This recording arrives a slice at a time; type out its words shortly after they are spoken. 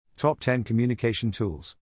Top 10 Communication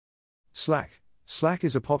Tools. Slack. Slack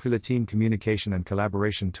is a popular team communication and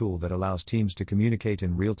collaboration tool that allows teams to communicate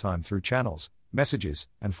in real time through channels, messages,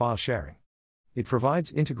 and file sharing. It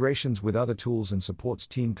provides integrations with other tools and supports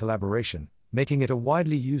team collaboration, making it a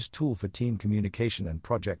widely used tool for team communication and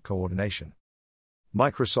project coordination.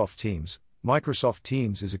 Microsoft Teams. Microsoft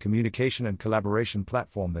Teams is a communication and collaboration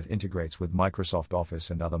platform that integrates with Microsoft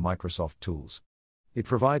Office and other Microsoft tools. It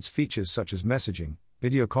provides features such as messaging,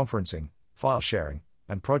 video conferencing, file sharing,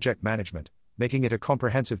 and project management, making it a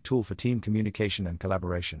comprehensive tool for team communication and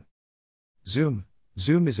collaboration. Zoom.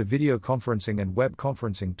 Zoom is a video conferencing and web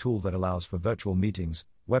conferencing tool that allows for virtual meetings,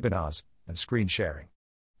 webinars, and screen sharing.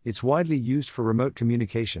 It's widely used for remote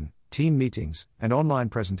communication, team meetings, and online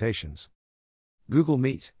presentations. Google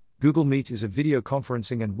Meet. Google Meet is a video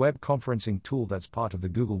conferencing and web conferencing tool that's part of the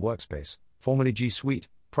Google Workspace, formerly G Suite,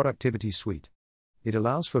 productivity suite. It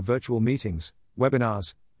allows for virtual meetings,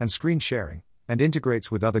 webinars, and screen sharing, and integrates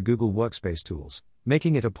with other Google Workspace tools,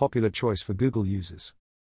 making it a popular choice for Google users.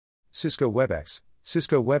 Cisco WebEx.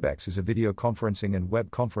 Cisco WebEx is a video conferencing and web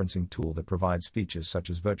conferencing tool that provides features such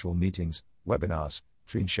as virtual meetings, webinars,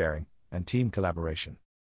 screen sharing, and team collaboration.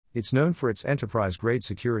 It's known for its enterprise-grade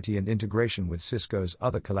security and integration with Cisco's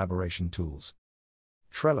other collaboration tools.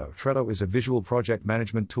 Trello. Trello is a visual project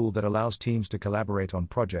management tool that allows teams to collaborate on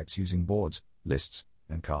projects using boards, lists,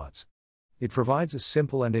 and cards. It provides a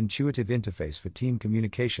simple and intuitive interface for team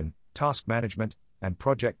communication, task management, and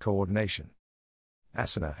project coordination.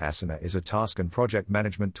 Asana. Asana is a task and project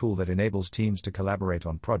management tool that enables teams to collaborate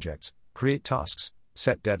on projects, create tasks,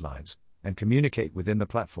 set deadlines, and communicate within the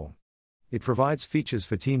platform. It provides features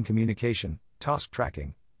for team communication, task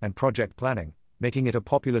tracking, and project planning, making it a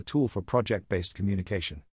popular tool for project-based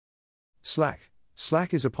communication. Slack.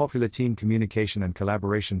 Slack is a popular team communication and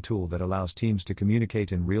collaboration tool that allows teams to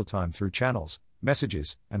communicate in real time through channels,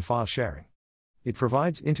 messages, and file sharing. It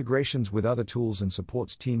provides integrations with other tools and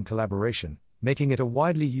supports team collaboration, making it a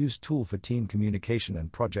widely used tool for team communication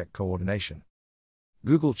and project coordination.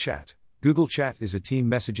 Google Chat. Google Chat is a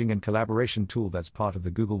team messaging and collaboration tool that's part of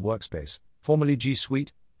the Google Workspace, formerly G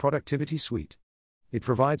Suite, productivity suite. It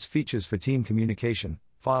provides features for team communication,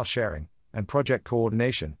 file sharing, and project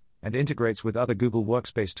coordination, and integrates with other Google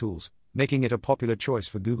Workspace tools, making it a popular choice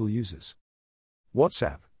for Google users.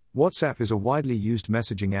 WhatsApp. WhatsApp is a widely used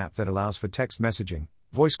messaging app that allows for text messaging,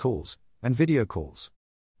 voice calls, and video calls.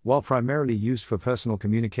 While primarily used for personal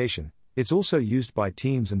communication, it's also used by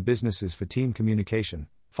teams and businesses for team communication,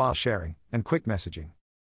 file sharing, and quick messaging.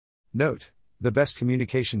 Note: the best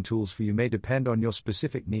communication tools for you may depend on your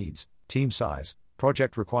specific needs, team size,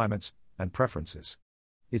 project requirements, and preferences.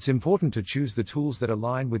 It's important to choose the tools that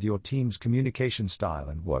align with your team's communication style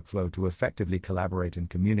and workflow to effectively collaborate and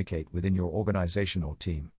communicate within your organization or team.